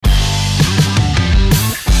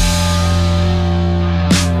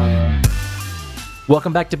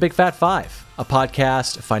Welcome back to Big Fat Five, a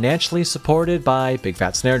podcast financially supported by Big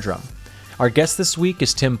Fat Snare Drum. Our guest this week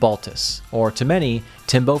is Tim Baltus, or to many,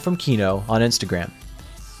 Timbo from Kino on Instagram.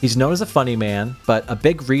 He's known as a funny man, but a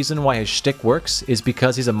big reason why his shtick works is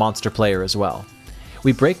because he's a monster player as well.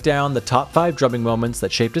 We break down the top 5 drumming moments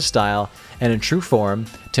that shaped his style, and in true form,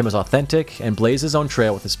 Tim is authentic and blazes his own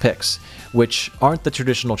trail with his picks, which aren't the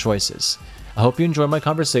traditional choices. I hope you enjoy my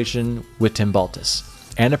conversation with Tim Baltus,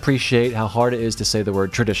 and appreciate how hard it is to say the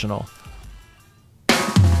word traditional.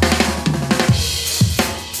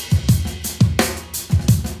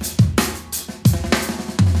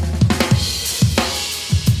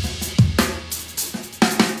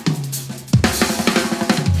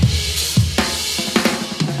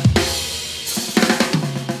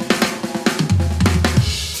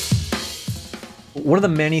 One of the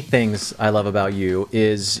many things I love about you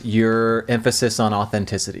is your emphasis on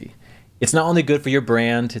authenticity. It's not only good for your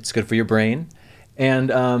brand, it's good for your brain.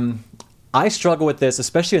 And I struggle with this,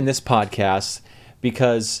 especially in this podcast,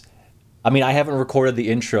 because, I haven't recorded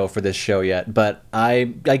the intro for this show yet, but I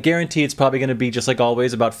guarantee it's probably going to be, just like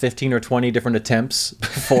always, about 15 or 20 different attempts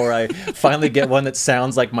before I finally get one that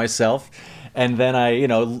sounds like myself. And then I,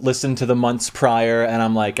 listen to the months prior, and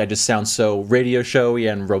I'm like, I just sound so radio showy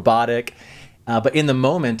and robotic. But in the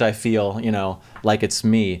moment, I feel, like it's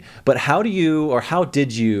me. But how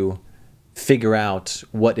did you figure out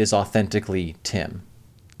what is authentically Tim?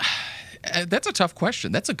 That's a tough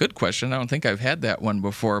question. That's a good question. I don't think I've had that one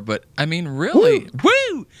before. But, really,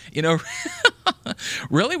 woo!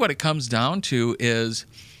 Really what it comes down to is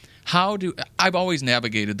I've always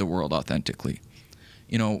navigated the world authentically.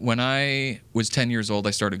 When I was 10 years old,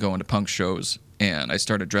 I started going to punk shows. And I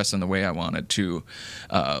started dressing the way I wanted to,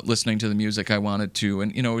 listening to the music I wanted to.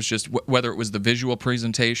 And, it was just whether it was the visual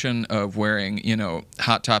presentation of wearing,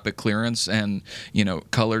 Hot Topic clearance and,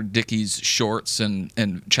 colored Dickies shorts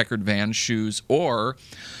and checkered Vans shoes, or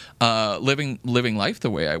living life the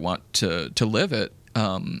way I want to live it,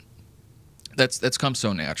 that's come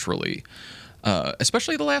so naturally.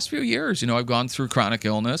 Especially the last few years. I've gone through chronic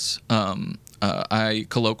illness. I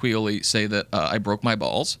colloquially say that I broke my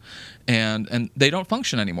balls, and they don't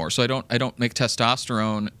function anymore. So I don't make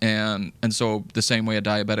testosterone, and so the same way a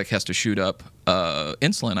diabetic has to shoot up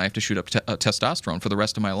insulin, I have to shoot up testosterone for the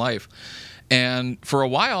rest of my life. And for a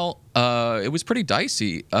while, it was pretty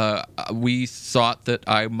dicey. We thought that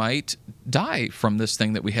I might die from this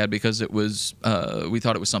thing that we had because it was we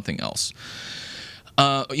thought it was something else.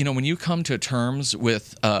 When you come to terms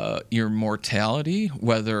with your mortality,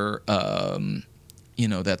 whether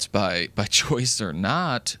that's by choice or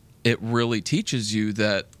not, it really teaches you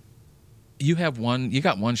that you got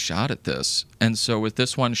one shot at this. And so with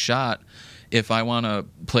this one shot, if I want to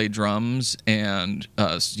play drums and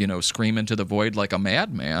scream into the void like a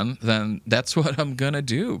madman, then that's what I'm gonna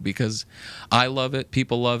do, because I love it,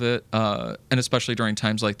 people love it, and especially during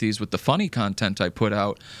times like these with the funny content I put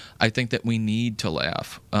out, I think that we need to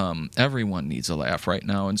laugh. Everyone needs a laugh right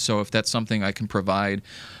now, and so if that's something I can provide,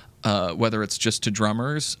 whether it's just to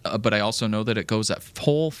drummers, but I also know that it goes that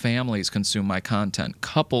whole families consume my content,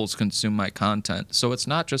 couples consume my content. So it's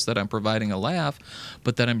not just that I'm providing a laugh,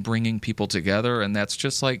 but that I'm bringing people together, and that's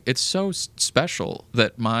just like, it's so special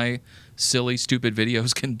that my silly, stupid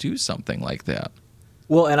videos can do something like that.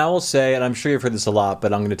 Well, and I will say, and I'm sure you've heard this a lot,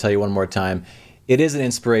 but I'm going to tell you one more time, it is an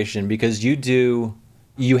inspiration, because you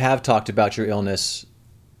have talked about your illness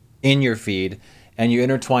in your feed, and you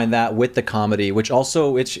intertwine that with the comedy, which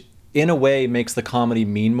in a way makes the comedy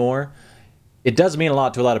mean more. It does mean a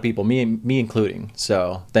lot to a lot of people, me including.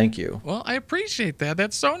 So thank you. Well, I appreciate that.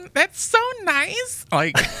 That's so nice.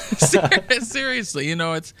 Like seriously,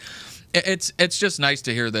 it's just nice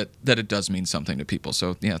to hear that it does mean something to people.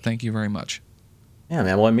 So yeah, thank you very much. Yeah,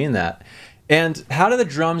 man. Well, I mean that. And how do the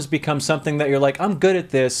drums become something that you're like, I'm good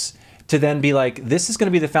at this, to then be like, this is going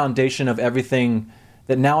to be the foundation of everything,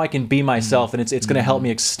 that now I can be myself, and it's going to help me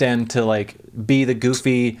extend to like be the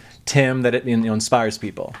goofy Tim that it inspires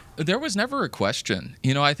people? There was never a question.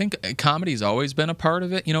 I think comedy's always been a part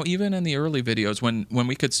of it. Even in the early videos, when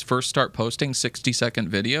we could first start posting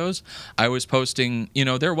 60-second videos, I was posting,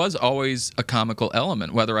 there was always a comical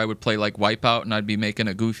element, whether I would play like Wipeout and I'd be making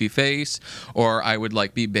a goofy face, or I would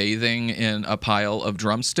like be bathing in a pile of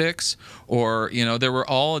drumsticks, or, there were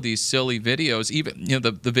all of these silly videos. Even,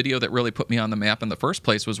 the video that really put me on the map in the first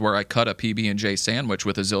place was where I cut a PB&J sandwich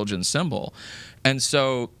with a Zildjian cymbal. And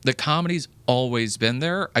so the comedy's always been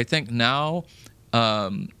there. I think now,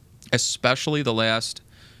 especially the last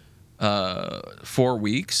 4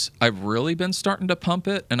 weeks, I've really been starting to pump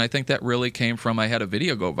it. And I think that really came from, I had a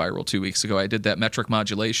video go viral 2 weeks ago. I did that metric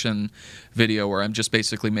modulation video where I'm just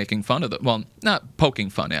basically making fun of well, not poking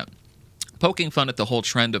fun at the whole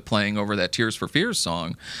trend of playing over that Tears for Fears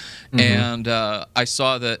song. And I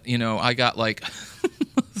saw that, I got like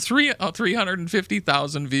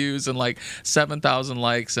 350,000 views and like 7,000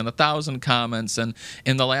 likes and 1,000 comments. And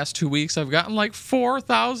in the last 2 weeks, I've gotten like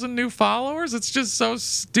 4,000 new followers. It's just so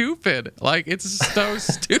stupid. Like, it's so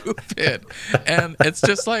stupid. And it's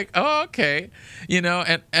just like, oh, okay. Yeah,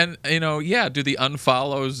 do the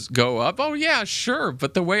unfollows go up? Oh, yeah, sure.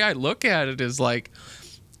 But the way I look at it is like,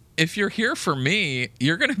 if you're here for me,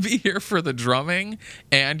 you're going to be here for the drumming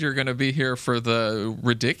and you're going to be here for the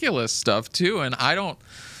ridiculous stuff too. And I don't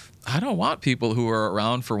want people who are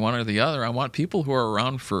around for one or the other. I want people who are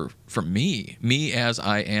around for me as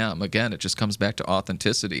I am. Again, it just comes back to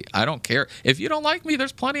authenticity. I don't care. If you don't like me,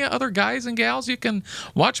 there's plenty of other guys and gals you can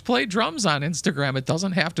watch play drums on Instagram. It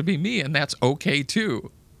doesn't have to be me, and that's okay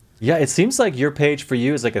too. Yeah, it seems like your page for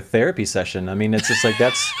you is like a therapy session. I mean, it's just like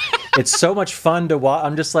it's so much fun to watch.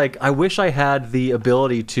 I'm just like, I wish I had the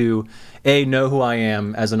ability to know who I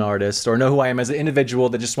am as an artist, or know who I am as an individual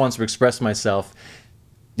that just wants to express myself.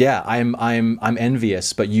 Yeah, I'm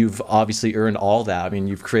envious, but you've obviously earned all that. I mean,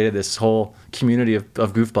 you've created this whole community of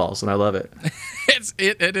goofballs, and I love it.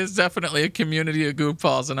 It is definitely a community of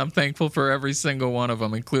goofballs, and I'm thankful for every single one of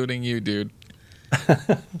them, including you, dude.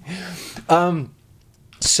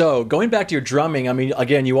 So going back to your drumming, I mean,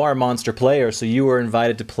 again, you are a monster player, so you were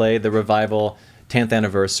invited to play the Revival 10th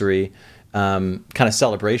anniversary kind of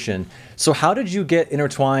celebration. So how did you get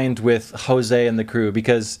intertwined with Jose and the crew?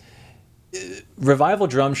 Because Revival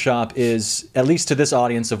Drum Shop is, at least to this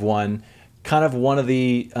audience of one, kind of one of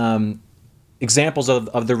the examples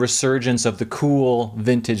of the resurgence of the cool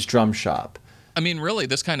vintage drum shop. I mean, really,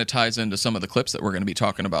 this kind of ties into some of the clips that we're going to be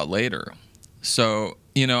talking about later. So,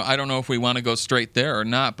 I don't know if we want to go straight there or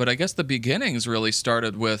not, but I guess the beginnings really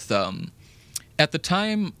started with, at the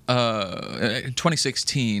time,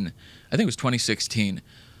 2016, I think it was 2016,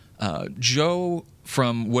 Joe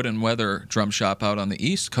from Wood and Weather Drum Shop out on the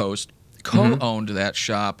East Coast co-owned that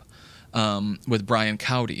shop with Brian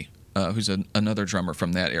Cowdy, who's another drummer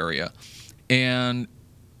from that area. And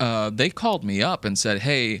they called me up and said,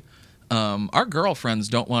 hey, our girlfriends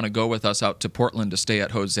don't want to go with us out to Portland to stay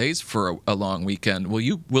at Jose's for a long weekend. Will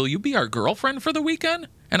you be our girlfriend for the weekend?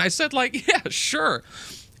 And I said, like, yeah, sure.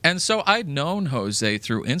 And so I'd known Jose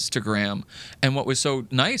through Instagram, and what was so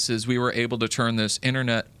nice is we were able to turn this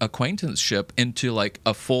internet acquaintanceship into like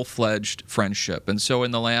a full-fledged friendship. And so in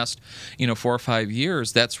the last, 4 or 5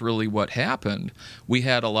 years, that's really what happened. We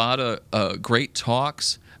had a lot of great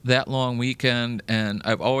talks that long weekend, and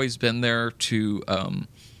I've always been there to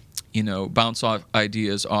bounce off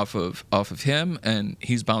ideas off of him, and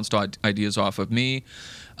he's bounced ideas off of me.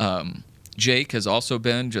 Jake has also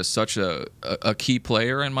been just such a key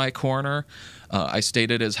player in my corner. I stayed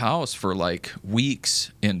at his house for like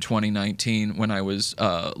weeks in 2019 when I was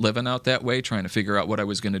living out that way, trying to figure out what I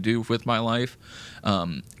was going to do with my life.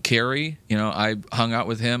 Kerry, I hung out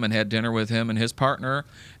with him and had dinner with him and his partner.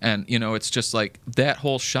 And, it's just like that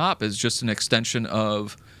whole shop is just an extension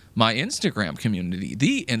of my Instagram community,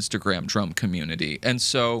 the Instagram drum community. And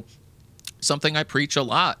so something I preach a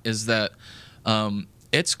lot is that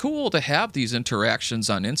it's cool to have these interactions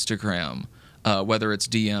on Instagram, whether it's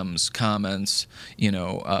DMs, comments,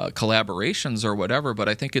 collaborations or whatever. But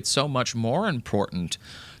I think it's so much more important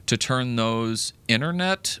to turn those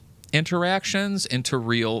internet interactions into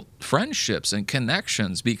real friendships and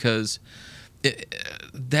connections, because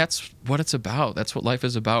that's what it's about. That's what life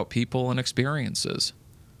is about, people and experiences.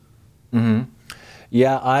 Mm-hmm.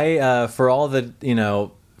 Yeah, I for all the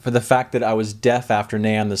for the fact that I was deaf after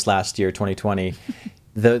NAMM this last year, 2020,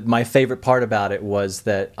 my favorite part about it was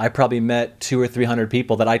that I probably met 200 or 300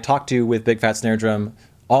 people that I talked to with Big Phat Snare Drum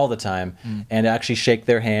all the time, and actually shake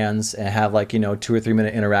their hands and have 2 or 3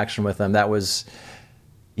 minute interaction with them. That was,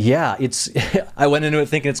 it's. I went into it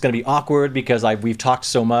thinking it's going to be awkward because we've talked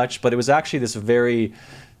so much, but it was actually this very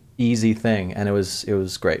easy thing, and it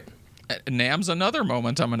was great. NAMM's another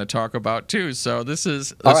moment I'm going to talk about too. So this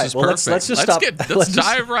is perfect. Let's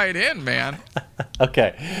dive right in, man.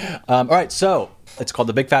 Okay. All right. So it's called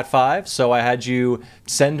the Big Phat 5. So I had you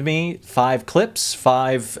send me 5 clips,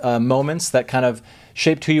 5 moments that kind of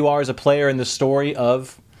shaped who you are as a player in the story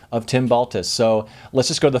of Tim Baltus. So let's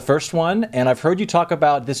just go to the first one. And I've heard you talk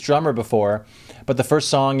about this drummer before, but the first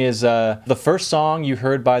song is the first song you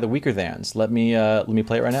heard by the Weakerthans. Let me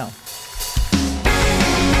play it right now.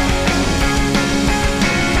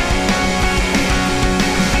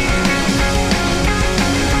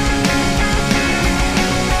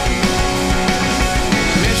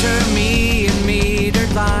 Picture me in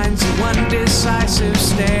metered lines in one decisive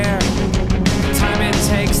stare. The time it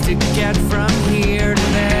takes to get from here to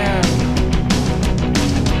there.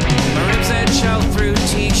 My ribs that choke through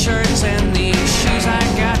t-shirts and these shoes I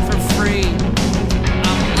got for free.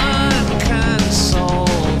 I'm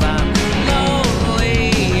unconsoled, I'm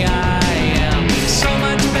lonely, I am so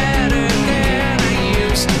much better than I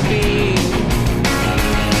used to be.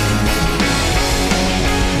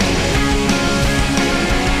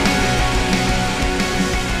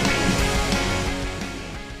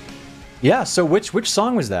 Yeah. So which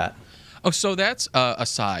song was that? Oh, so that's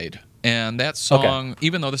Aside. And that song,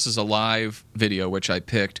 even though this is a live video, which I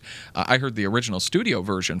picked, I heard the original studio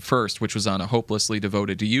version first, which was on a Hopelessly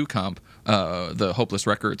Devoted to You comp, the Hopeless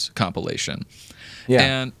Records compilation.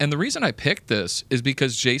 Yeah. And the reason I picked this is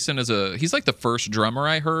because Jason he's like the first drummer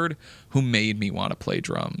I heard who made me want to play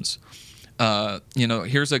drums.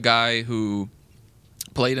 Here's a guy who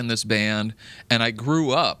played in this band, and I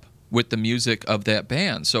grew up with the music of that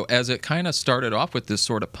band. So as it kind of started off with this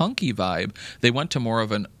sort of punky vibe, they went to more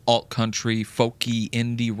of an alt-country, folky,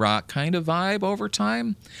 indie rock kind of vibe over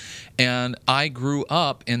time. And I grew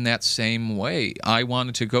up in that same way. I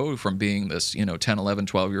wanted to go from being this, 10, 11,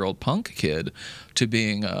 12-year-old punk kid to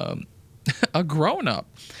being a grown-up.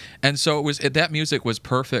 And so that music was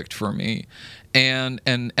perfect for me. And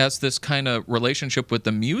as this kind of relationship with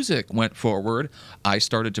the music went forward, I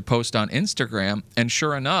started to post on Instagram, and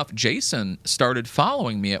sure enough, Jason started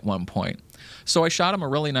following me at one point. So I shot him a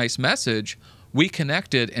really nice message. We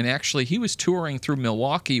connected, and actually he was touring through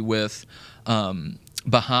Milwaukee with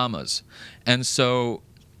Bahamas. And so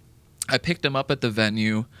I picked him up at the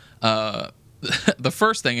venue. The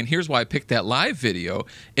first thing, and here's why I picked that live video,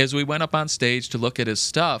 is we went up on stage to look at his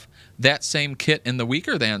stuff. That same kit in the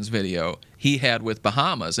Weaker Thans video he had with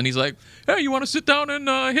Bahamas. And he's like, hey, you want to sit down and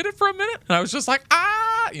hit it for a minute? And I was just like,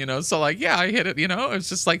 so like, yeah, I hit it, it was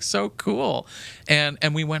just like so cool. And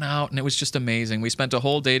we went out, and it was just amazing. We spent a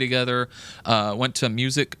whole day together, went to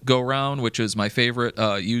Music Go Round, which is my favorite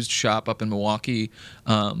used shop up in Milwaukee.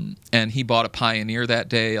 And he bought a Pioneer that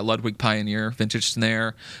day, a Ludwig Pioneer vintage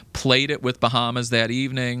snare, played it with Bahamas that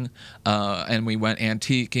evening, and we went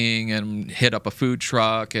antiquing and hit up a food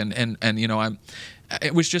truck, and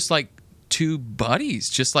it was just like two buddies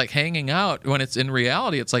just like hanging out, when it's in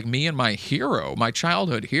reality it's like me and my hero, my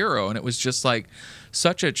childhood hero. And it was just like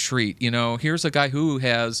such a treat. Here's a guy who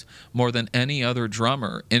has, more than any other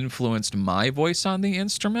drummer, influenced my voice on the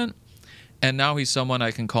instrument, and now he's someone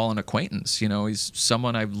I can call an acquaintance. He's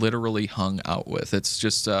someone I've literally hung out with. It's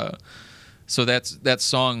just so that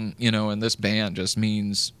song, and this band just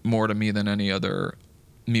means more to me than any other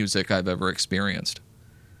music I've ever experienced.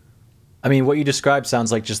 I mean, what you described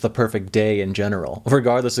sounds like just the perfect day in general,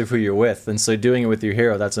 regardless of who you're with. And so doing it with your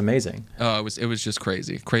hero, that's amazing. It was just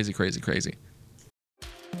crazy. Crazy.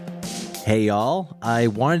 Hey, y'all. I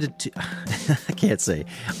wanted to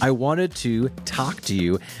talk to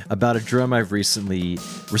you about a drum I've recently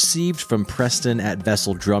received from Preston at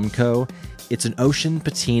Vessel Drum Co. It's an Ocean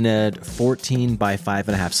patinaed 14 by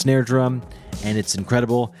 5.5 snare drum, and it's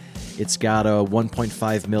incredible. It's got a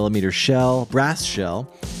 1.5 millimeter shell, brass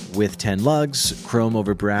shell, with 10 lugs, chrome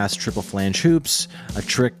over brass triple flange hoops, a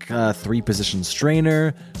trick 3-position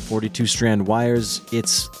strainer, 42 strand wires.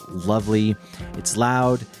 It's lovely, it's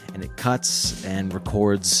loud, and it cuts and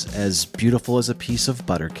records as beautiful as a piece of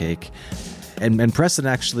butter cake. And Preston,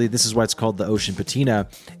 actually, this is why it's called the Ocean Patina,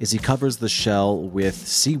 is he covers the shell with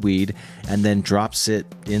seaweed and then drops it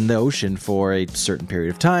in the ocean for a certain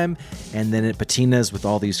period of time, and then it patinas with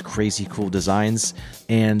all these crazy cool designs.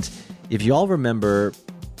 And if you all remember,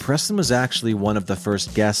 Preston was actually one of the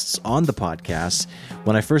first guests on the podcast.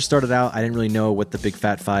 When I first started out, I didn't really know what the Big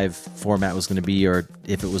Fat Five format was going to be, or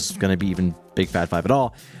if it was going to be even Big Fat Five at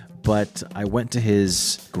all. But I went to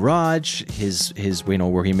his garage, his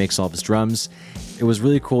where he makes all of his drums. It was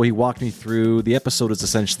really cool. He walked me through. The episode is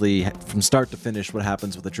essentially from start to finish what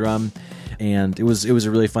happens with a drum, and it was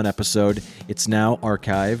a really fun episode. It's now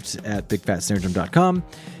archived at bigfatsnaredrum.com,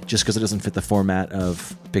 just because it doesn't fit the format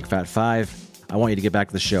of Big Fat Five. I want you to get back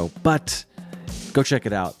to the show, but go check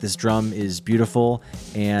it out. This drum is beautiful,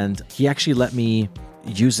 and he actually let me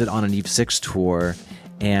use it on an Eve 6 tour,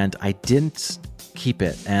 and I didn't keep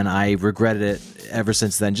it, and I regretted it ever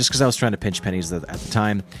since then, just because I was trying to pinch pennies at the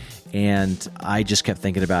time, and I just kept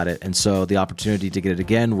thinking about it. And so the opportunity to get it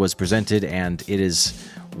again was presented, and it is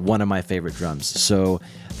one of my favorite drums. So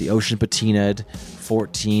the Ocean Patinaed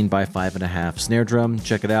 14 by 5.5 snare drum,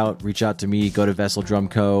 check it out. Reach out to me, go to Vessel Drum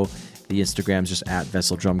Co. The Instagram's just at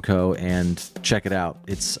Vessel Drum Co. and check it out.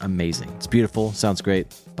 It's amazing. It's beautiful. Sounds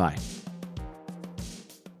great. Bye.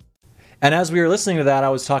 And as we were listening to that, I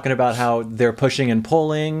was talking about how they're pushing and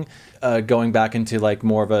pulling, going back into like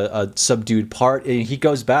more of a subdued part. And he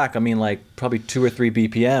goes back, I mean, like probably 2 or 3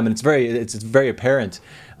 BPM, and it's very apparent.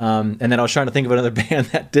 And then I was trying to think of another band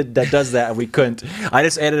that does that, and we couldn't. I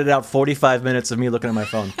just edited out 45 minutes of me looking at my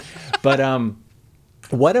phone. But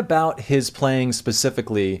what about his playing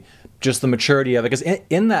specifically? Just the maturity of it, because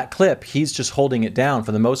in that clip, he's just holding it down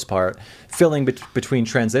for the most part, filling between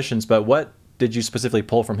transitions. But what did you specifically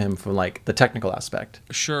pull from him from like the technical aspect?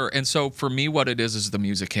 Sure. And so for me, what it is the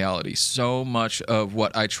musicality. So much of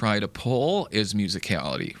what I try to pull is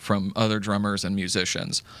musicality from other drummers and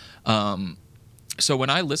musicians. So when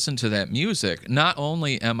I listen to that music, not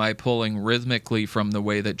only am I pulling rhythmically from the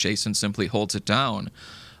way that Jason simply holds it down,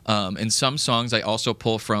 in some songs, I also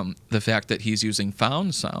pull from the fact that he's using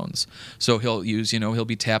found sounds. So he'll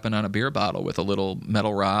be tapping on a beer bottle with a little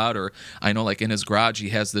metal rod, or I know like in his garage, he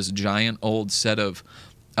has this giant old set of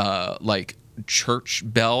like church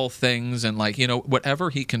bell things, and like, whatever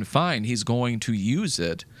he can find, he's going to use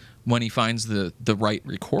it when he finds the right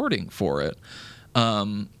recording for it.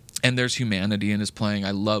 And there's humanity in his playing.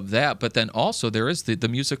 I love that. But then also there is the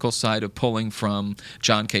musical side of pulling from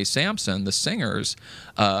John K. Samson, the singer's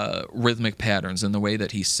rhythmic patterns, and the way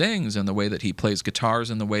that he sings, and the way that he plays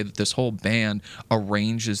guitars, and the way that this whole band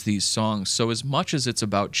arranges these songs. So as much as it's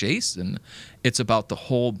about Jason, it's about the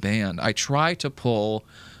whole band. I try to pull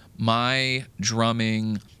my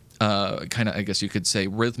drumming, kind of, I guess you could say,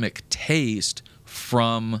 rhythmic taste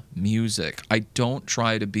from music. I don't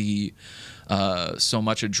try to be so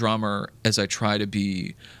much a drummer as I try to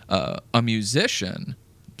be a musician.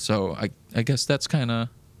 So I guess that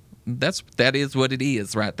is what it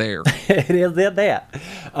is right there. It is that.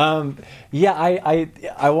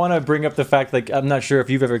 I want to bring up the fact, like, I'm not sure if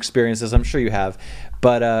you've ever experienced this. I'm sure you have.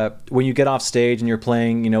 But when you get off stage and you're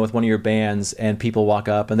playing, with one of your bands, and people walk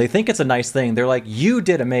up and they think it's a nice thing. They're like, "You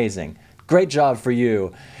did amazing. Great job for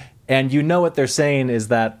you." And what they're saying is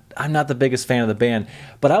that I'm not the biggest fan of the band,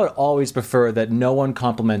 but I would always prefer that no one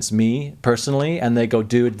compliments me personally and they go,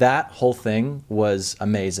 "Dude, that whole thing was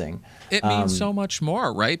amazing." It means so much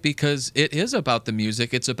more, right? Because it is about the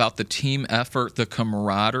music. It's about the team effort, the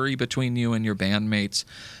camaraderie between you and your bandmates,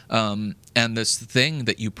 and this thing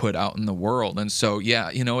that you put out in the world. And so, yeah,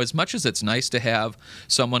 as much as it's nice to have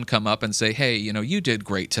someone come up and say, "Hey, you did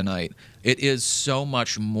great tonight," it is so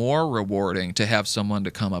much more rewarding to have someone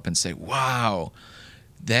to come up and say, "Wow,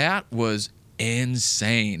 that was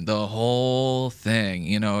insane. The whole thing."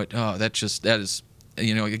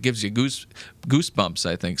 It gives you goosebumps,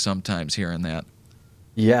 I think, sometimes hearing that.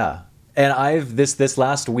 Yeah. And I've this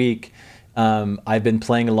last week, I've been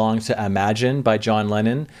playing along to Imagine by John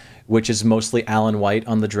Lennon, which is mostly Alan White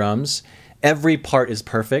on the drums. Every part is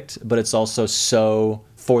perfect, but it's also so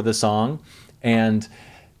for the song. And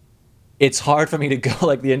it's hard for me to go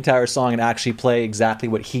like the entire song and actually play exactly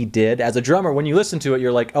what he did. As a drummer, when you listen to it,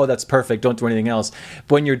 you're like, "Oh, that's perfect. Don't do anything else."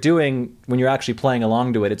 But when you're actually playing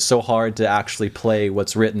along to it, it's so hard to actually play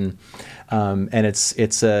what's written. And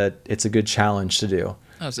it's a good challenge to do.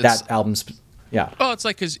 That album's, yeah. Well, it's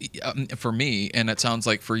like, because for me, and it sounds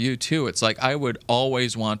like for you too, it's like I would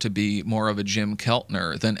always want to be more of a Jim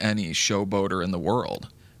Keltner than any showboater in the world.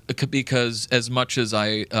 Because as much as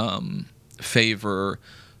I favor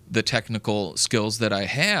the technical skills that I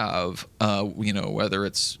have, whether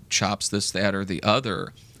it's chops, this, that, or the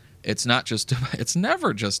other, it's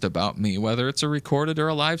never just about me. Whether it's a recorded or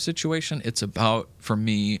a live situation, it's about, for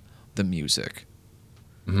me, the music.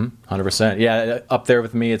 100%. Yeah, up there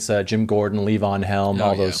with me, it's Jim Gordon, Levon Helm,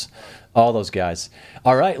 all those guys.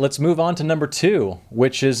 All right, let's move on to number 2,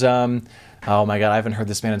 which is, oh my God, I haven't heard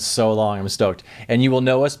this band in so long. I'm stoked. "And You Will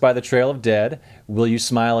Know Us" by The Trail of Dead. Will You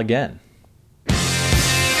Smile Again?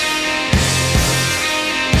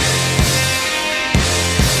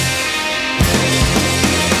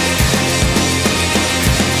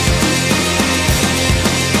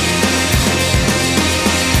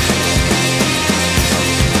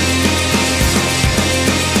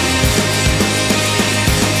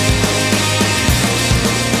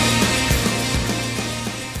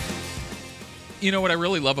 What I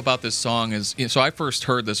really love about this song is, so I first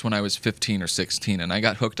heard this when I was 15 or 16, and I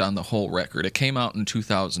got hooked on the whole record. It came out in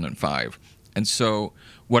 2005. And so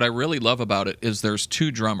what I really love about it is there's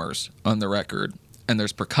 2 drummers on the record, and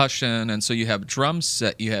there's percussion, and so you have drum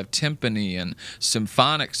set, you have timpani and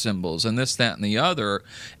symphonic cymbals and this, that, and the other,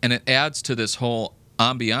 and it adds to this whole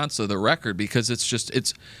ambiance of the record, because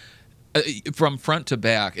it's from front to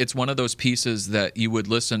back, it's one of those pieces that you would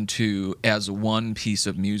listen to as one piece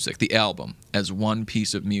of music, the album as one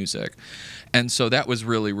piece of music. And so that was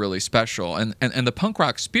really, really special. And the punk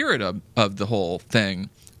rock spirit of the whole thing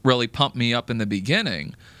really pumped me up in the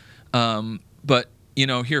beginning. But,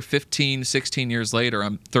 here 15, 16 years later,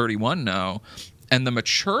 I'm 31 now, and the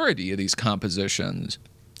maturity of these compositions,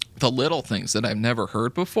 the little things that I've never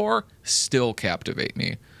heard before, still captivate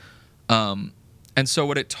me. And so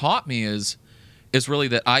what it taught me is really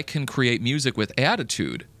that I can create music with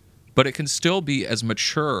attitude, but it can still be as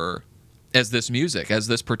mature as this music, as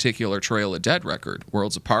this particular Trail of Dead record,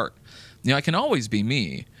 Worlds Apart. I can always be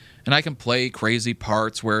me, and I can play crazy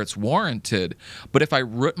parts where it's warranted, but if I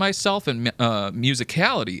root myself in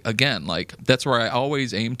musicality, again, like, that's where I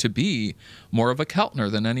always aim to be more of a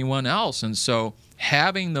Keltner than anyone else. And so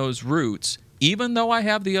having those roots, even though I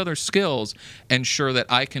have the other skills, ensure that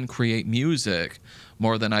I can create music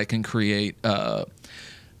more than I can create a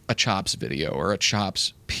Chops video or a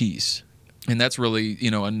Chops piece. And that's really,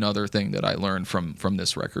 another thing that I learned from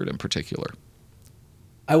this record in particular.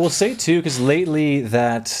 I will say too, because lately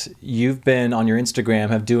that you've been on your Instagram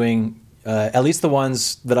have doing, at least the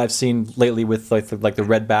ones that I've seen lately with like the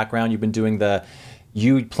red background, you've been doing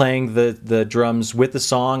you playing the drums with the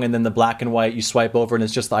song, and then the black and white you swipe over and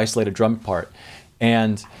it's just the isolated drum part.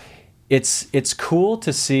 And it's cool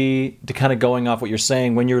to see, to kind of going off what you're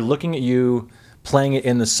saying, when you're looking at you playing it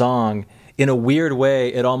in the song, in a weird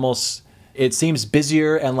way, it seems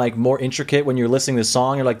busier and like more intricate when you're listening to the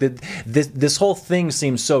song. You're like, this whole thing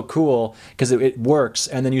seems so cool because it works.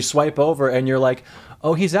 And then you swipe over and you're like,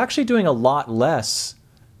 oh, he's actually doing a lot less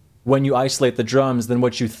when you isolate the drums than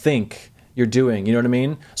what you think you're doing. You know what I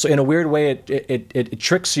mean? So in a weird way, it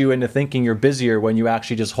tricks you into thinking you're busier when you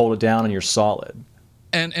actually just hold it down and you're solid.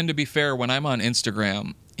 And to be fair, when I'm on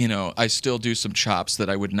Instagram, I still do some chops that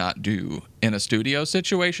I would not do in a studio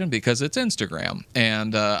situation because it's Instagram,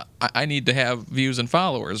 and I need to have views and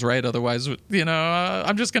followers, right? Otherwise,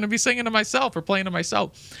 I'm just going to be singing to myself or playing to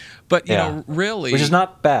myself. But really, which is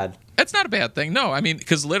not bad. It's not a bad thing. No, I mean,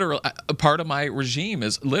 because literally, a part of my regime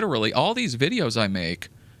is literally all these videos I make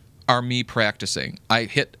are me practicing. I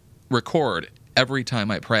hit record every time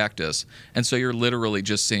I practice, and so you're literally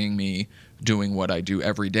just seeing me doing what I do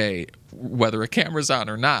every day, whether a camera's on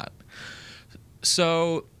or not.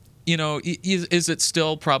 So, is it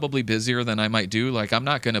still probably busier than I might do? Like, I'm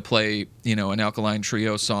not going to play, an Alkaline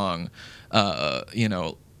Trio song,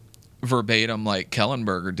 verbatim like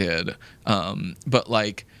Kellenberger did. But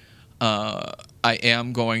like, I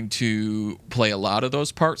am going to play a lot of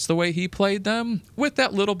those parts the way he played them with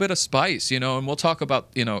that little bit of spice, and we'll talk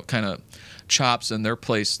about, kind of chops and their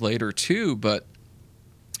place later too. But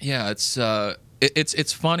yeah,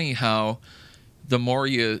 it's funny how the more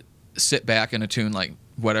you sit back in a tune, like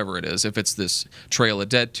whatever it is, if it's this Trail of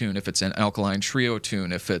Dead tune, if it's an Alkaline Trio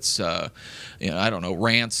tune, if it's I don't know,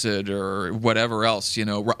 Rancid or whatever else, a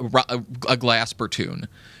Glasper tune,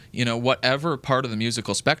 whatever part of the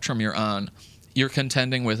musical spectrum you're on, you're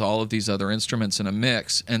contending with all of these other instruments in a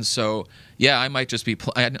mix. And so yeah, I might just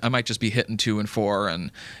be hitting 2 and 4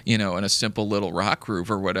 and in a simple little rock groove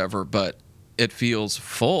or whatever, but it feels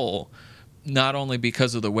full, not only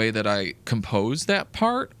because of the way that I composed that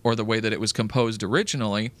part or the way that it was composed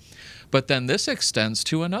originally, but then this extends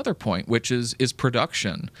to another point, which is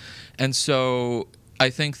production. And so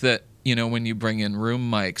I think that, when you bring in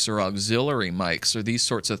room mics or auxiliary mics or these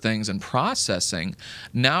sorts of things and processing,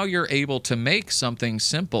 now you're able to make something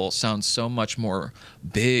simple sound so much more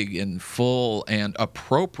big and full and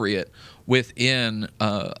appropriate within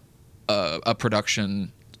a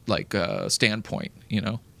production standpoint,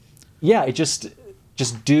 Yeah, it just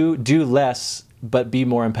do less, but be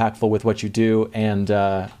more impactful with what you do, and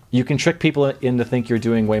you can trick people into think you're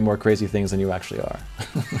doing way more crazy things than you actually are.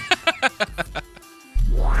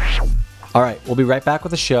 All right, we'll be right back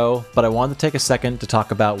with the show, but I wanted to take a second to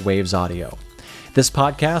talk about Waves Audio. This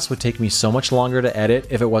podcast would take me so much longer to edit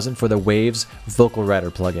if it wasn't for the Waves Vocal Writer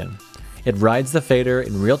plugin. It rides the fader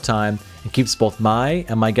in real time and keeps both my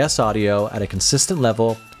and my guest audio at a consistent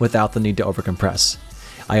level without the need to overcompress.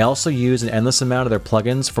 I also use an endless amount of their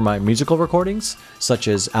plugins for my musical recordings, such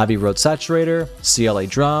as Abbey Road Saturator, CLA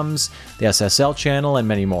Drums, the SSL channel, and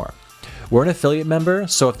many more. We're an affiliate member,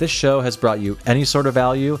 so if this show has brought you any sort of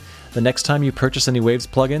value, the next time you purchase any Waves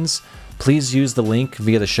plugins, please use the link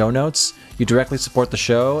via the show notes. You directly support the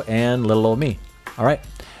show and little old me. All right.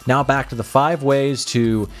 Now back to the 5 ways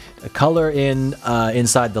to color in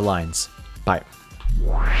inside the lines. Bye.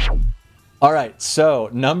 All right, so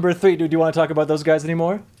number 3. Do you want to talk about those guys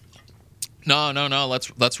anymore? No.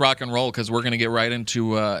 Let's rock and roll because we're gonna get right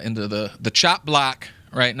into the chop block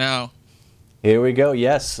right now. Here we go.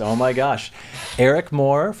 Yes. Oh my gosh, Eric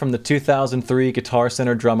Moore from the 2003 Guitar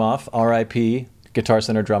Center Drum Off. R.I.P. Guitar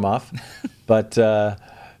Center Drum Off. But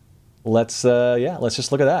let's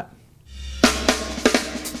just look at that.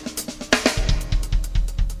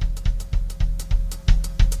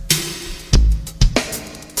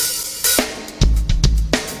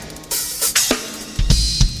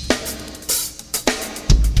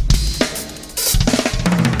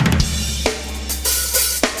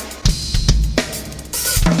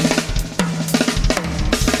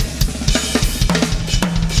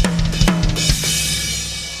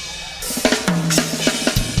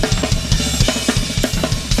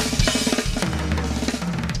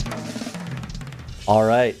 All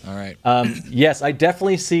right. All right. Yes, I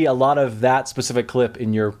definitely see a lot of that specific clip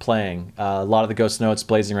in your playing. A lot of the ghost notes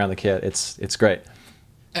blazing around the kit. It's great.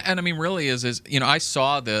 And I mean, really is I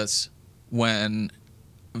saw this when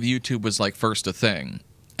YouTube was like first a thing.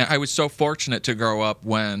 And I was so fortunate to grow up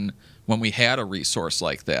when we had a resource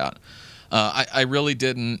like that. I really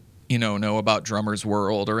didn't know about Drummer's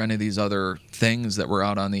World or any of these other things that were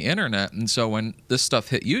out on the internet. And so when this stuff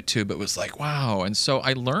hit YouTube, it was like, wow. And so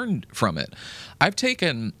I learned from it. I've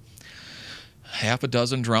taken half a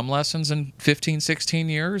dozen drum lessons in 15, 16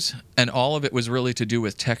 years, and all of it was really to do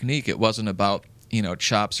with technique. It wasn't about,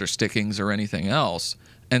 chops or stickings or anything else.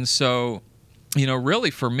 And so,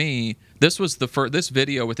 really for me, this was this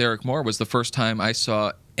video with Eric Moore was the first time I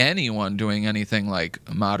saw anyone doing anything like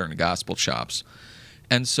modern gospel chops.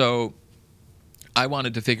 And so I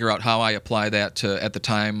wanted to figure out how I apply that to, at the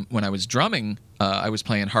time when I was drumming, I was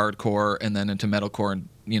playing hardcore and then into metalcore and,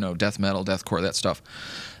 death metal, deathcore, that stuff.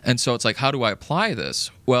 And so it's like, how do I apply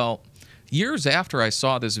this? Well, years after I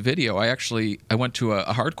saw this video, I went to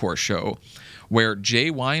a hardcore show where Jay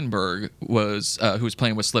Weinberg was, who's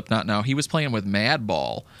playing with Slipknot now, he was playing with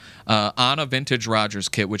Madball on a vintage Rogers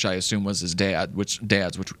kit, which I assume was his dad's, which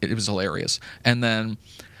it was hilarious. And then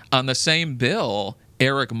on the same bill,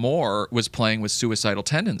 Eric Moore was playing with Suicidal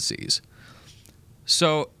Tendencies.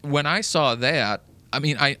 So when I saw that, I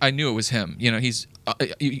mean, I knew it was him. He's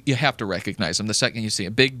you have to recognize him the second you see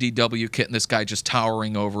a big DW kit and this guy just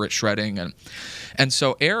towering over it, shredding. And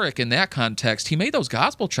so Eric, in that context, he made those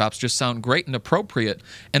gospel chops just sound great and appropriate.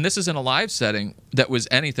 And this is in a live setting that was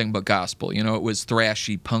anything but gospel. It was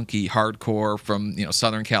thrashy, punky, hardcore from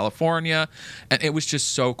Southern California, and it was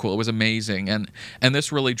just so cool. It was amazing. And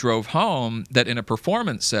this really drove home that in a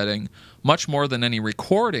performance setting, much more than any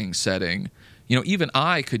recording setting, even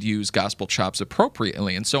I could use gospel chops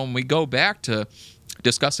appropriately. And so when we go back to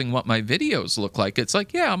discussing what my videos look like, it's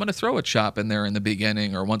like, yeah, I'm going to throw a chop in there in the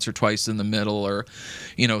beginning or once or twice in the middle or,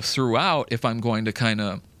 throughout if I'm going to kind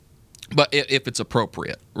of, but if it's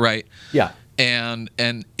appropriate, right? Yeah. And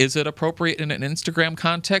is it appropriate in an Instagram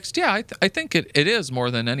context? Yeah, I think it is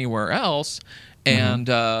more than anywhere else. And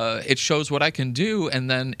it shows what I can do. And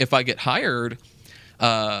then if I get hired,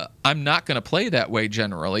 I'm not going to play that way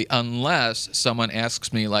generally unless someone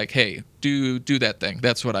asks me like, hey, do that thing.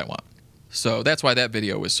 That's what I want. So that's why that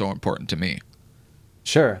video was so important to me.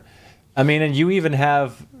 Sure. I mean, and you even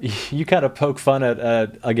have, you kind of poke fun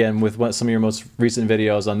at, again, with some of your most recent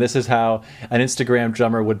videos on this is how an Instagram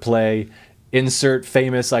drummer would play insert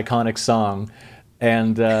famous iconic song.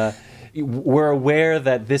 And we're aware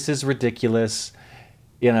that this is ridiculous.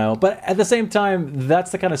 But at the same time,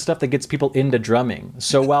 that's the kind of stuff that gets people into drumming.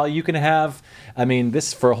 So while you can have, I mean, this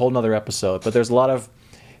is for a whole nother episode, but there's a lot of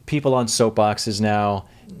people on soapboxes now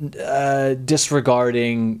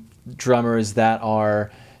disregarding drummers that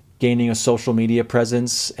are gaining a social media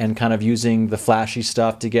presence and kind of using the flashy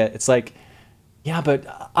stuff to get, it's like, yeah,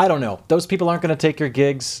 but I don't know. Those people aren't going to take your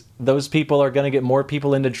gigs. Those people are going to get more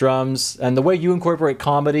people into drums. And the way you incorporate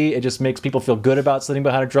comedy, it just makes people feel good about sitting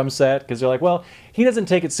behind a drum set because they're like, well, he doesn't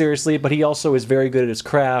take it seriously, but he also is very good at his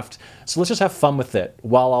craft. So let's just have fun with it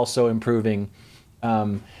while also improving.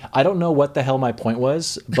 I don't know what the hell my point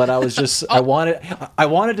was, but I was just I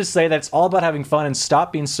wanted to say that it's all about having fun and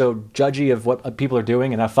stop being so judgy of what people are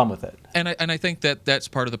doing and have fun with it. And I think that's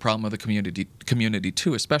part of the problem of the community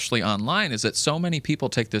too, especially online, is that so many people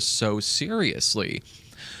take this so seriously.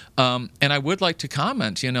 And I would like to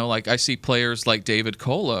comment, like I see players like David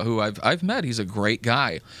Kola, who I've met. He's a great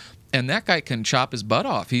guy. And that guy can chop his butt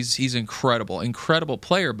off. He's incredible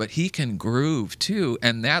player, but he can groove too,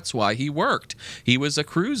 and that's why he worked. He was a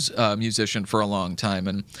cruise musician for a long time,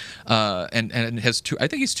 and has I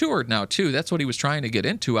think he's toured now too. That's what he was trying to get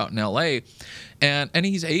into out in L.A. And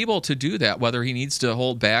he's able to do that, whether he needs to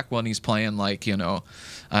hold back when he's playing like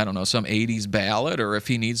I don't know, some 80s ballad, or if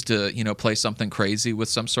he needs to play something crazy with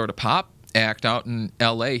some sort of pop act out in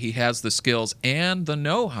L.A. He has the skills and the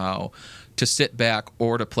know-how to sit back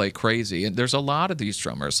or to play crazy. And there's a lot of these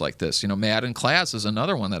drummers like this. Madden Class is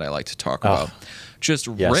another one that I like to talk about. Just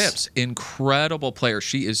rips. Incredible player.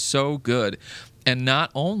 She is so good. And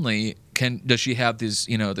not only does she have these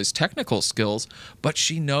technical skills, but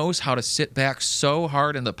she knows how to sit back so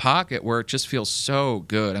hard in the pocket where it just feels so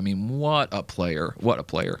good. I mean, what a player. What a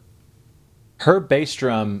player. Her bass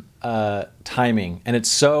drum timing, and it's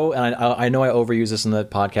so, and I know I overuse this in the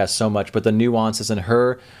podcast so much, but the nuances in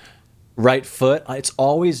her right foot, it's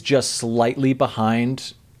always just slightly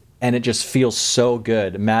behind, and it just feels so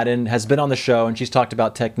good. Madden has been on the show, and she's talked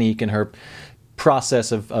about technique and her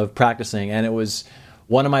process of practicing, and it was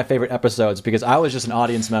one of my favorite episodes because I was just an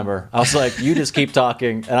audience member. I was like, you just keep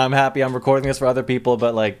talking, and I'm happy I'm recording this for other people,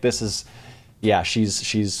 but like this is, yeah,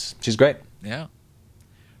 she's great. Yeah.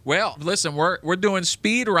 Well, listen, we're doing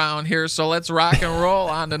speed round here, so let's rock and roll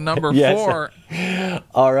on to number Yes. 4.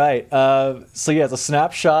 All right. So yeah, it's a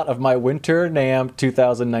snapshot of my Winter NAMM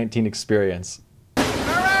 2019 experience. All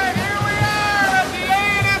right, here we are at the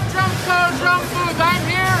A&F Drumco drum booth. I'm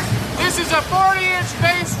here. This is a 40-inch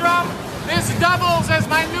bass drum. This doubles as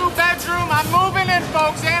my new bedroom. I'm moving in,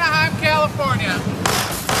 folks, Anaheim, California.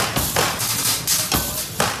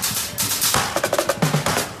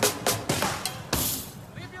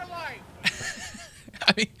 Live your life.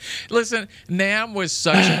 I mean, listen, NAMM was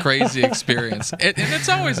such a crazy experience. And it's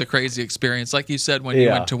always a crazy experience, like you said, when you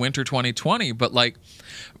Yeah. went to Winter 2020. But, like,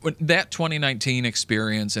 that 2019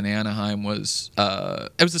 experience in Anaheim was,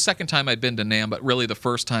 it was the second time I'd been to NAMM, but really the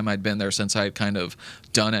first time I'd been there since I had kind of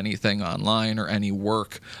done anything online or any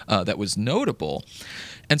work that was notable.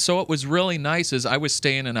 And so what was really nice is I was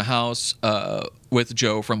staying in a house with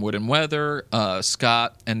Joe from Wood and Weather,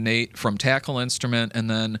 Scott and Nate from Tackle Instrument, and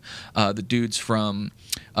then the dudes from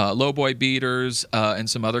Lowboy Beaters and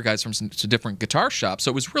some other guys from some different guitar shops.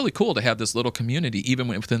 So it was really cool to have this little community even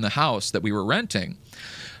within the house that we were renting.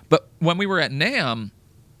 But when we were at NAMM,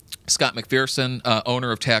 Scott McPherson,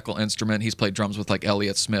 owner of Tackle Instrument, he's played drums with like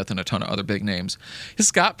Elliott Smith and a ton of other big names.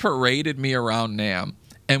 Scott paraded me around NAMM.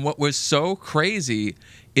 And what was so crazy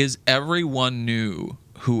is everyone knew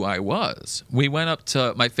who I was. We went up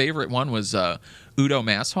to, my favorite one was Udo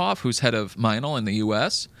Masshoff, who's head of Meinl in the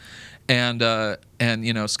U.S., and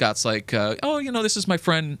you know, Scott's like, oh, you know, this is my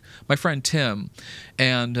friend Tim,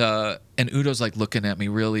 and Udo's like looking at me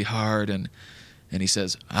really hard, and he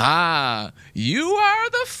says, "Ah, you are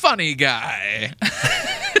the funny guy."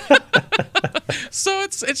 So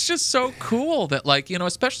it's just so cool that, like, you know,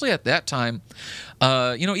 especially at that time,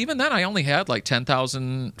 you know, even then I only had like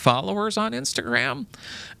 10,000 followers on Instagram.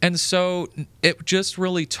 And so it just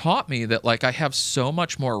really taught me that, like, I have so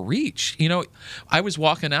much more reach. You know, I was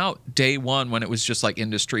walking out day one when it was just like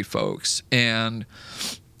industry folks, and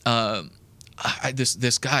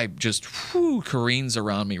this guy just careens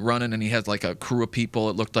around me running, and he had like a crew of people,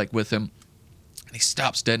 it looked like, with him. And he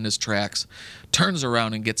stops dead in his tracks, turns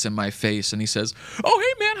around and gets in my face, and he says, "Oh,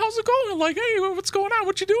 hey, man, how's it going?" I'm like, "Hey, what's going on?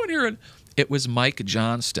 What you doing here?" And it was Mike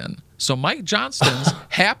Johnston. So Mike Johnston's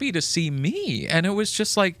happy to see me. And it was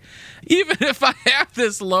just like, even if I have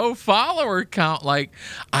this low follower count, like,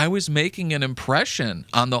 I was making an impression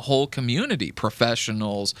on the whole community,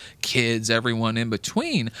 professionals, kids, everyone in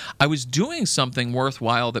between. I was doing something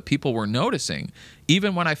worthwhile that people were noticing,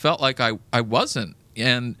 even when I felt like I wasn't.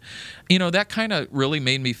 And, you know, that kind of really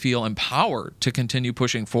made me feel empowered to continue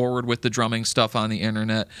pushing forward with the drumming stuff on the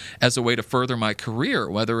internet as a way to further my career,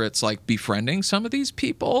 whether it's like befriending some of these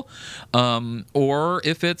people, or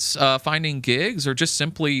if it's finding gigs, or just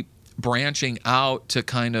simply branching out to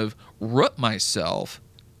kind of root myself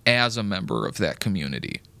as a member of that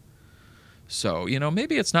community. So, you know,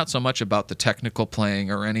 maybe it's not so much about the technical playing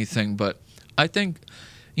or anything, but I think,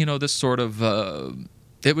 you know, this sort of...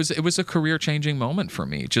 It was a career-changing moment for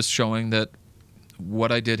me, just showing that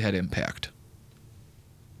what I did had impact.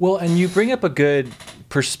 Well, and you bring up a good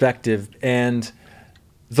perspective, and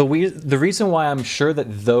the reason why I'm sure that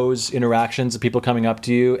those interactions of people coming up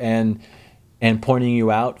to you and pointing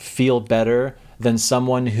you out feel better than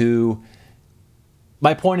someone who...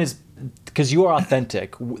 My point is, because you are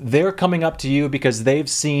authentic. They're coming up to you because they've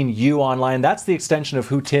seen you online. That's the extension of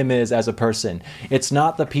who Tim is as a person. It's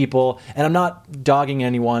not the people, and I'm not dogging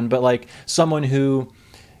anyone, but like someone who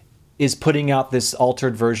is putting out this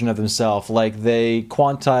altered version of themselves. Like they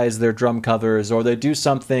quantize their drum covers, or they do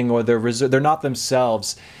something, or they're not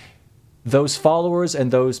themselves. Those followers and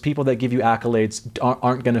those people that give you accolades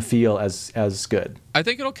aren't going to feel as good. I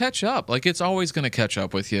think it'll catch up. Like, it's always going to catch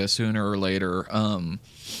up with you sooner or later.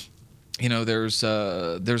 You know, there's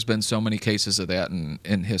been so many cases of that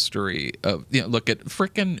in history. Of, you know, look at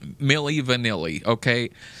frickin' Milli Vanilli,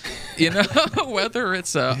 okay? You know, whether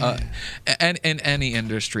it's in any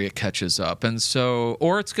industry, it catches up, and so,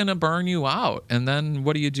 or it's going to burn you out, and then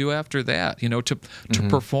what do you do after that? You know, to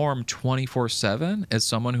perform 24/7 as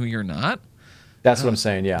someone who you're not. That's what I'm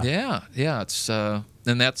saying. Yeah. Yeah. It's and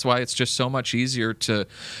that's why it's just so much easier to,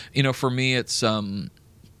 you know, for me, it's you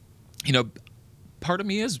know, part of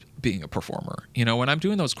me is being a performer. You know, when I'm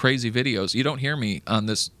doing those crazy videos, you don't hear me on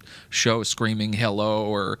this show screaming hello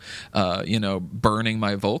or, you know, burning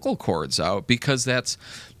my vocal cords out, because that's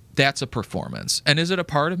a performance. And is it a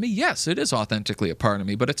part of me? Yes, it is authentically a part of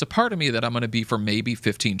me, but it's a part of me that I'm going to be for maybe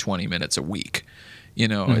 15, 20 minutes a week. You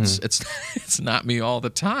know, it's it's not me all the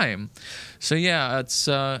time. So yeah,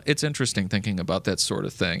 it's interesting thinking about that sort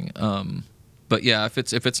of thing. But yeah, if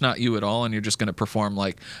it's not you at all, and you're just going to perform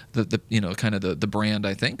like the you know, kind of the brand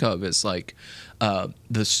I think of is like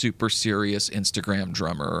the super serious Instagram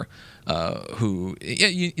drummer who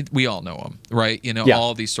we all know him, right? You know,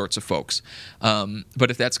 all these sorts of folks. But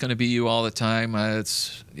if that's going to be you all the time,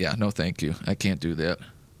 no, thank you. I can't do that.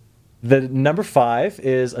 The number 5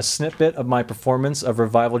 is a snippet of my performance of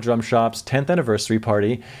Revival Drum Shop's 10th anniversary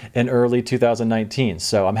party in early 2019.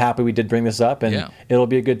 So I'm happy we did bring this up, and it'll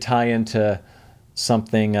be a good tie-in to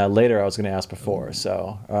something later I was going to ask before.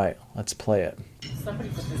 So, all right, let's play it. Somebody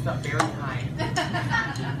put this up very high.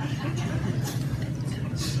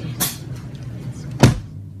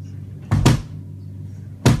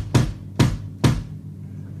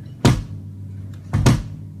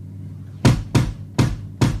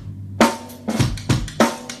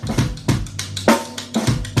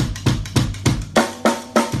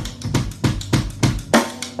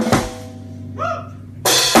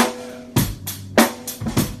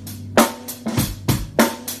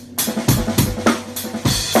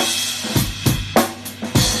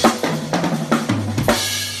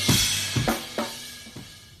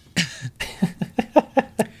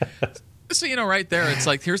 So, you know, right there, it's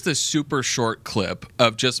like, here's this super short clip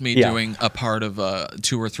of just me doing a part of a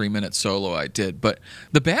 2 or 3 minute solo I did. But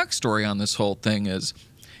the backstory on this whole thing is,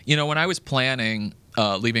 you know, when I was planning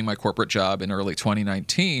leaving my corporate job in early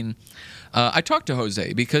 2019, I talked to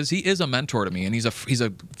Jose because he is a mentor to me, and he's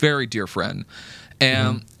a very dear friend.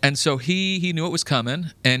 And and so he knew it was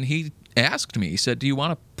coming, and he asked me, he said, do you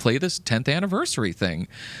want to play this 10th anniversary thing?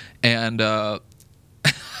 And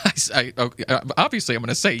obviously I'm going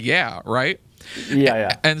to say yeah, right?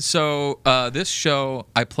 Yeah. And so this show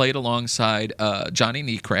I played alongside Johnny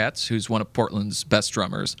Nekratz, who's one of Portland's best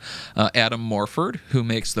drummers, Adam Morford, who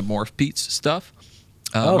makes the Morph Beats stuff,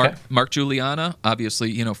 Mark Juliana,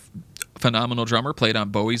 obviously, you know, phenomenal drummer, played on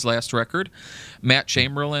Bowie's last record, Matt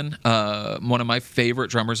Chamberlain, one of my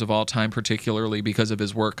favorite drummers of all time, particularly because of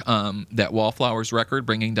his work on that Wallflowers record,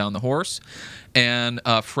 Bringing Down the Horse, and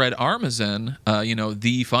Fred Armisen, you know,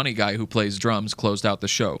 the funny guy who plays drums, closed out the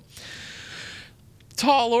show.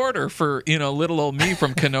 Tall order for, you know, little old me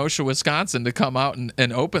from Kenosha, Wisconsin to come out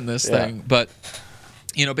and open this thing. But,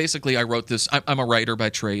 you know, basically I wrote this. I'm a writer by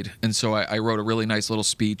trade, and so I wrote a really nice little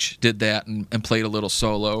speech, did that, and played a little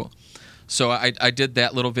solo. So I did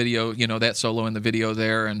that little video, you know, that solo in the video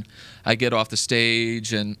there, and I get off the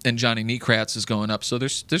stage, and Johnny Nekratz is going up. So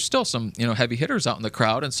there's still some, you know, heavy hitters out in the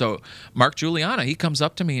crowd. And so Mark Juliana, he comes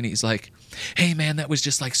up to me and he's like, hey, man, that was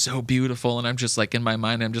just like so beautiful. And I'm just like, in my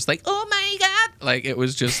mind, I'm just like, oh my God. Like, it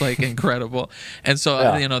was just like incredible. And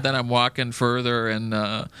so, you know, then I'm walking further, and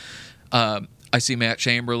I see Matt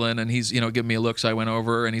Chamberlain, and he's, you know, giving me a look. So I went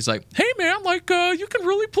over, and he's like, hey, man, like, you can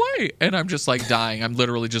really play. And I'm just like dying. I'm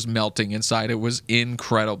literally just melting inside. It was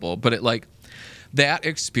incredible. But it, like, that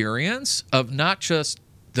experience of not just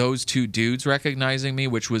those two dudes recognizing me,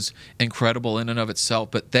 which was incredible in and of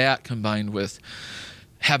itself, but that combined with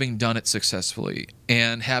having done it successfully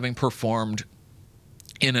and having performed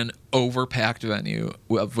in an overpacked venue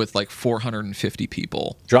with like 450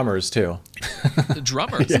 people. Drummers, too.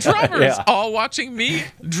 Drummers all watching me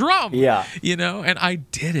drum. Yeah. You know, and I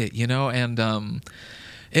did it, you know, and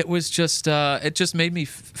it was just it just made me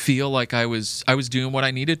feel like I was doing what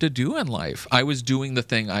I needed to do in life. I was doing the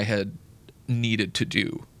thing I had needed to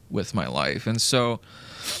do with my life. And so,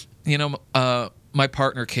 you know, my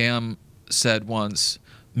partner Cam said once,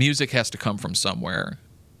 music has to come from somewhere.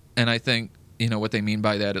 And I think, you know, what they mean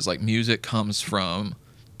by that is like music comes from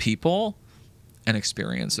people and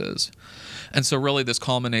experiences. And so really this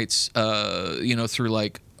culminates, you know, through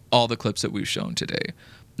like all the clips that we've shown today.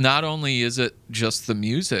 Not only is it just the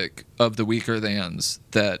music of the Weakerthans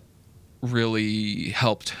that really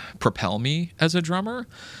helped propel me as a drummer,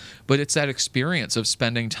 but it's that experience of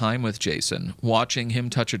spending time with Jason, watching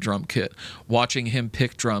him touch a drum kit, watching him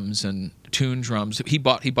pick drums and tune drums. He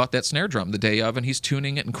bought that snare drum the day of, and he's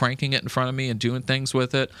tuning it and cranking it in front of me and doing things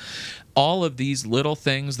with it. All of these little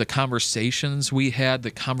things, the conversations we had,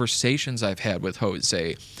 the conversations I've had with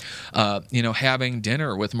Jose, you know, having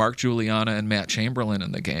dinner with Mark Juliana and Matt Chamberlain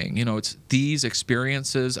and the gang. You know, it's these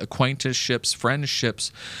experiences, acquaintanceships,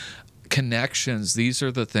 friendships, connections. These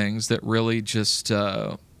are the things that really just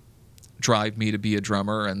drive me to be a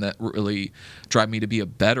drummer, and that really drive me to be a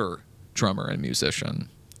better drummer and musician.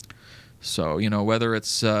 So, you know, whether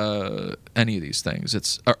it's any of these things,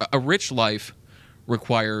 it's a rich life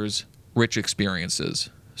requires rich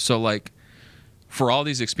experiences. So, like, for all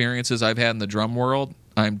these experiences I've had in the drum world,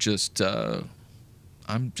 I'm just so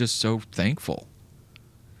thankful.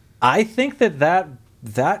 I think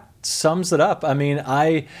that sums it up. I mean,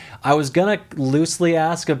 I was gonna loosely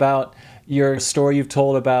ask about your story you've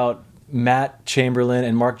told about Matt Chamberlain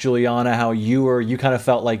and Mark Juliana, how you kind of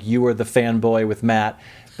felt like you were the fanboy with Matt,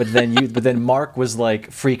 but then Mark was like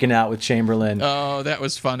freaking out with Chamberlain. Oh, that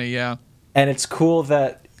was funny, yeah. And it's cool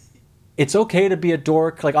that it's okay to be a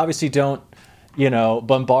dork. Like, obviously, don't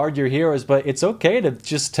bombard your heroes, but it's okay to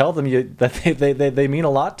just tell them that they mean a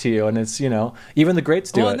lot to you, and it's even the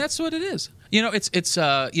greats do Well, it. and that's what it is. It's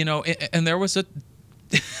and there was a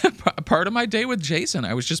part of my day with Jason.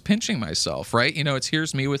 I was just pinching myself, right? It's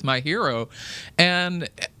here's me with my hero, and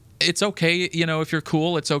it's okay, if you're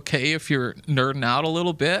cool. It's okay if you're nerding out a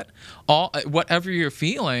little bit. Whatever you're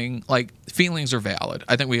feeling, like, feelings are valid.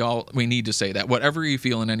 I think we need to say that. Whatever you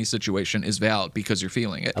feel in any situation is valid because you're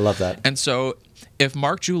feeling it. I love that. And so if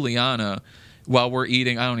Mark Juliana, while we're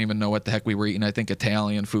eating, I don't even know what the heck we were eating, I think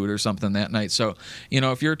Italian food or something that night. So,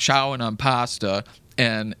 if you're chowing on pasta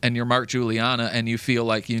and you're Mark Juliana and you feel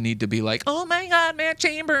like you need to be like, oh my God, Matt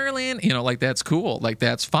Chamberlain, like, that's cool. Like,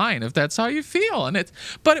 that's fine if that's how you feel.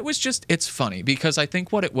 But it was just, it's funny because I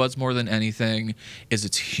think what it was more than anything is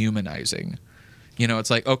it's humanizing. It's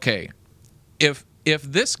like, okay, if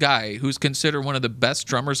this guy who's considered one of the best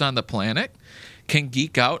drummers on the planet can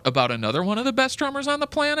geek out about another one of the best drummers on the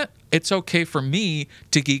planet, it's okay for me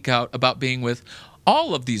to geek out about being with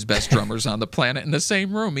all of these best drummers on the planet in the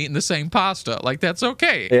same room eating the same pasta. Like, that's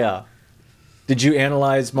okay. Yeah. Did you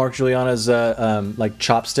analyze Mark Juliana's like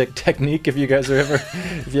chopstick technique if you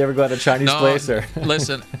ever go to a Chinese place? Or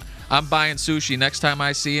Listen, I'm buying sushi. Next time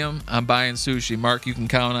I see him, I'm buying sushi. Mark, you can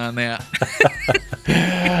count on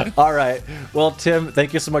that. All right. Well, Tim,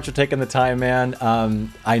 thank you so much for taking the time, man.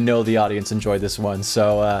 I know the audience enjoyed this one.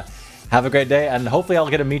 So have a great day, and hopefully I'll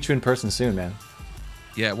get to meet you in person soon, man.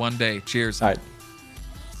 Yeah, one day. Cheers. All right.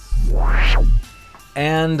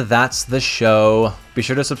 And that's the show. Be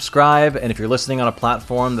sure to subscribe, and if you're listening on a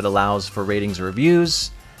platform that allows for ratings or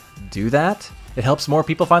reviews, do that. It helps more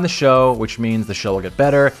people find the show, which means the show will get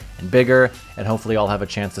better and bigger, and hopefully I'll have a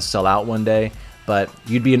chance to sell out one day. But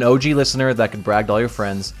you'd be an OG listener that could brag to all your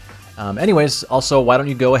friends. Anyways, also, why don't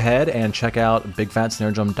you go ahead and check out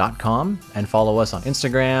BigFatSnareDrum.com and follow us on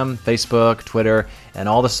Instagram, Facebook, Twitter, and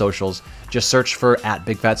all the socials. Just search for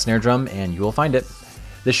 @BigFatSnareDrum and you will find it.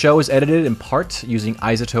 This show is edited in part using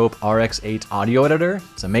iZotope RX8 audio editor.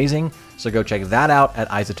 It's amazing, so go check that out at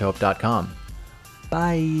iZotope.com.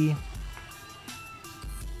 Bye.